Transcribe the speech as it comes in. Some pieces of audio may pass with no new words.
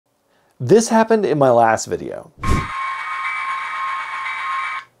This happened in my last video.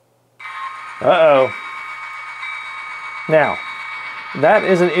 Uh-oh. Now, that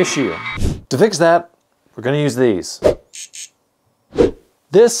is an issue. To fix that, we're gonna use these.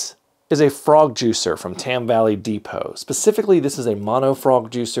 This is a frog juicer from Tam Valley Depot. Specifically, this is a mono frog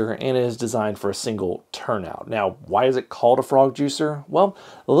juicer and it is designed for a single turnout. Now, why is it called a frog juicer? Well,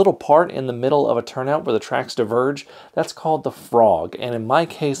 the little part in the middle of a turnout where the tracks diverge, that's called the frog. And in my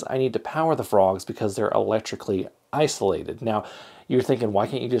case, I need to power the frogs because they're electrically isolated. Now, you're thinking, why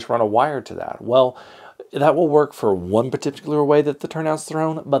can't you just run a wire to that? Well, that will work for one particular way that the turnout's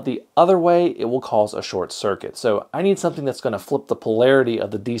thrown, but the other way, it will cause a short circuit. So I need something that's going to flip the polarity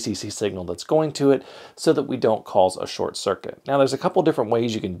of the DCC signal that's going to it so that we don't cause a short circuit. Now, there's a couple different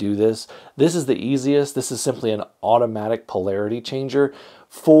ways you can do this. This is the easiest. This is simply an automatic polarity changer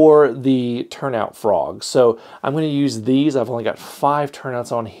for the turnout frog. So I'm going to use these. I've only got 5 turnouts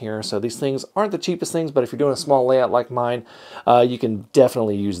on here, so these things aren't the cheapest things, but if you're doing a small layout like mine, you can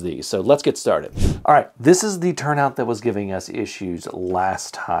definitely use these. So let's get started. All right, this is the turnout that was giving us issues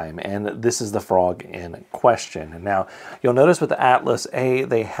last time, and this is the frog in question. And now you'll notice with the Atlas A,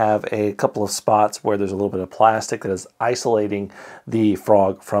 they have a couple of spots where there's a little bit of plastic that is isolating the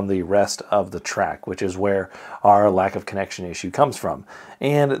frog from the rest of the track, which is where our lack of connection issue comes from.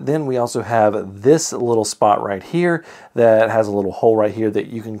 And then we also have this little spot right here that has a little hole right here that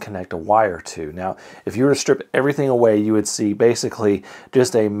you can connect a wire to. Now, if you were to strip everything away, you would see basically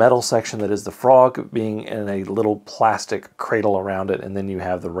just a metal section that is the frog being in a little plastic cradle around it, and then you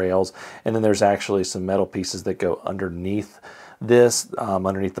have the rails, and then there's actually some metal pieces that go underneath this,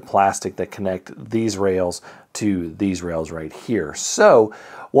 underneath the plastic that connect these rails to these rails right here. So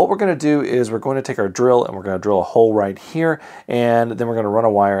what we're going to do is we're going to take our drill and we're going to drill a hole right here, and then we're going to run a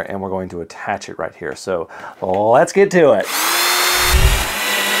wire and we're going to attach it right here. So let's get to it.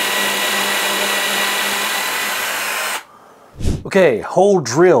 Okay, hole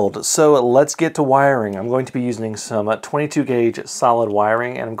drilled, so let's get to wiring. I'm going to be using some 22 gauge solid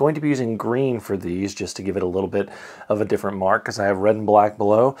wiring, and I'm going to be using green for these just to give it a little bit of a different mark because I have red and black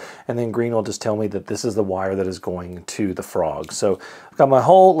below, and then green will just tell me that this is the wire that is going to the frog. So I've got my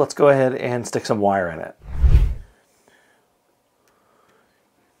hole, let's go ahead and stick some wire in it.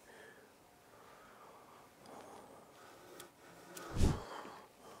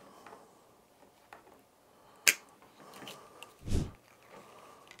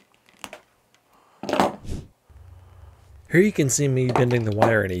 Here you can see me bending the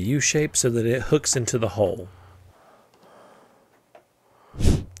wire in a U shape so that it hooks into the hole.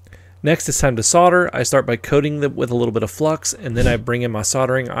 Next, it's time to solder. I start by coating them with a little bit of flux, and then I bring in my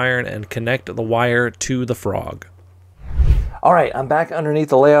soldering iron and connect the wire to the frog. All right, I'm back underneath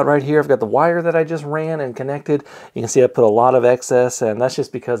the layout right here. I've got the wire that I just ran and connected. You can see I put a lot of excess, and that's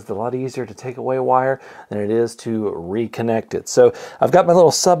just because it's a lot easier to take away wire than it is to reconnect it. So I've got my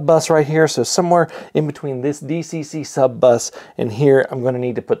little sub bus right here. So somewhere in between this DCC sub bus and here, I'm going to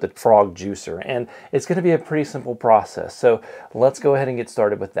need to put the frog juicer, and it's going to be a pretty simple process. So let's go ahead and get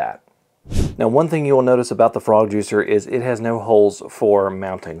started with that. Now, one thing you will notice about the frog juicer is it has no holes for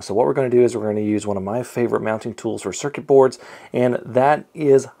mounting. So what we're going to do is we're going to use one of my favorite mounting tools for circuit boards, and that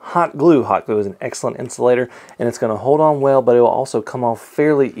is hot glue. Hot glue is an excellent insulator, and it's going to hold on well, but it will also come off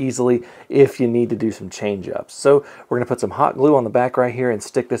fairly easily if you need to do some change ups. So we're going to put some hot glue on the back right here and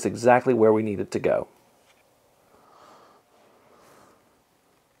stick this exactly where we need it to go.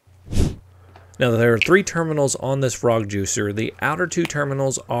 Now, there are 3 terminals on this frog juicer. The outer 2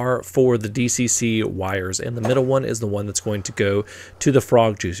 terminals are for the DCC wires, and the middle one is the one that's going to go to the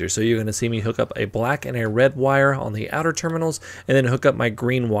frog juicer. So you're going to see me hook up a black and a red wire on the outer terminals, and then hook up my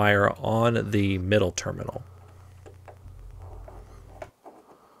green wire on the middle terminal.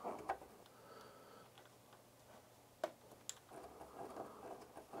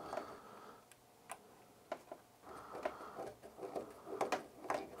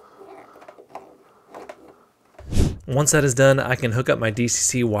 Once that is done, I can hook up my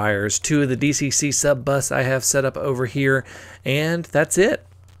DCC wires to the DCC sub bus I have set up over here, and that's it.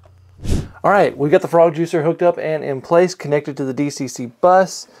 All right, we got the frog juicer hooked up and in place, connected to the DCC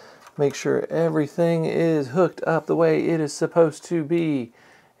bus. Make sure everything is hooked up the way it is supposed to be.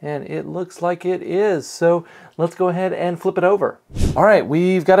 And it looks like it is. So let's go ahead and flip it over. All right,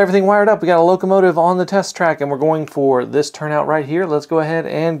 we've got everything wired up. We got a locomotive on the test track, and we're going for this turnout right here. Let's go ahead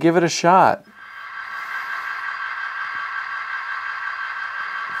and give it a shot.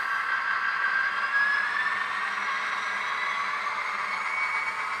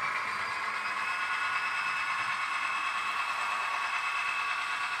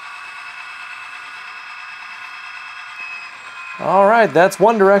 All right, that's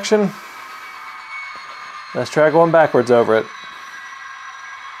one direction. Let's try going backwards over it.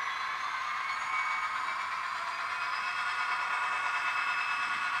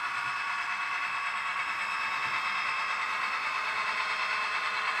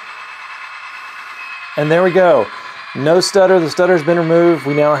 And there we go. No stutter. The stutter's been removed.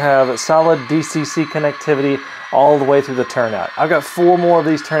 We now have solid DCC connectivity all the way through the turnout. I've got 4 more of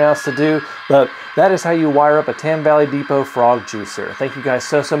these turnouts to do, but that is how you wire up a Tam Valley Depot frog juicer. Thank you guys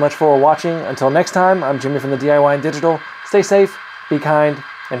so much for watching. Until next time, I'm Jimmy from the DIY and Digital. Stay safe, be kind,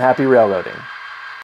 and happy railroading.